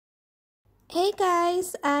Hey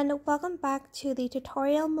guys, and welcome back to the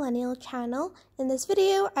Tutorial Millennial channel. In this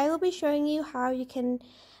video, I will be showing you how you can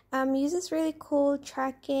use this really cool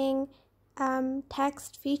tracking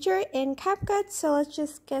text feature in CapCut. So let's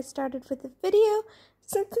just get started with the video.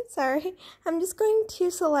 Sorry, I'm just going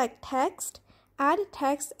to select text, add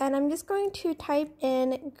text, and I'm just going to type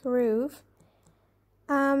in groove.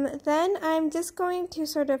 Then I'm just going to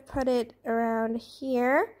sort of put it around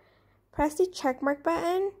here, press the check mark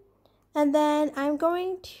button, and then I'm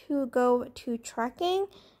going to go to tracking,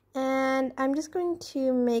 and I'm just going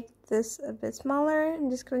to make this a bit smaller. I'm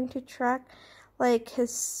just going to track like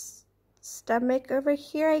his stomach over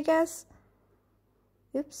here, I guess.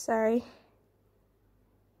 Oops, sorry.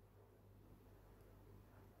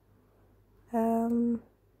 Then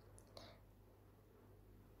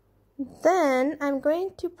I'm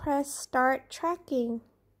going to press start tracking.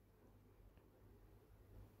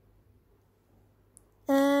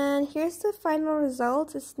 And here's the final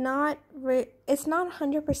result. It's not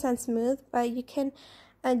 100% smooth, but you can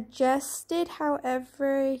adjust it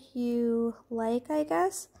however you like, I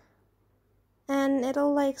guess. And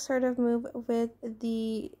it'll like sort of move with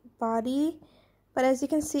the body. But as you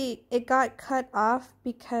can see, it got cut off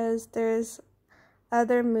because there's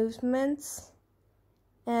other movements,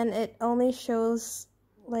 and it only shows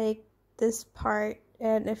like this part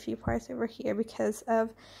and a few parts over here because of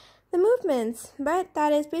the movements. But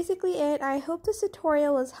that is basically it. I hope this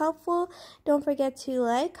tutorial was helpful. Don't forget to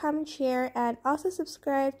like, comment, share, and also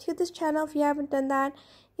subscribe to this channel if you haven't done that.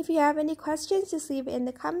 If you have any questions, just leave it in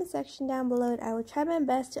the comment section down below, and I will try my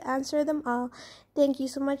best to answer them all. Thank you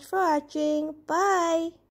so much for watching. Bye!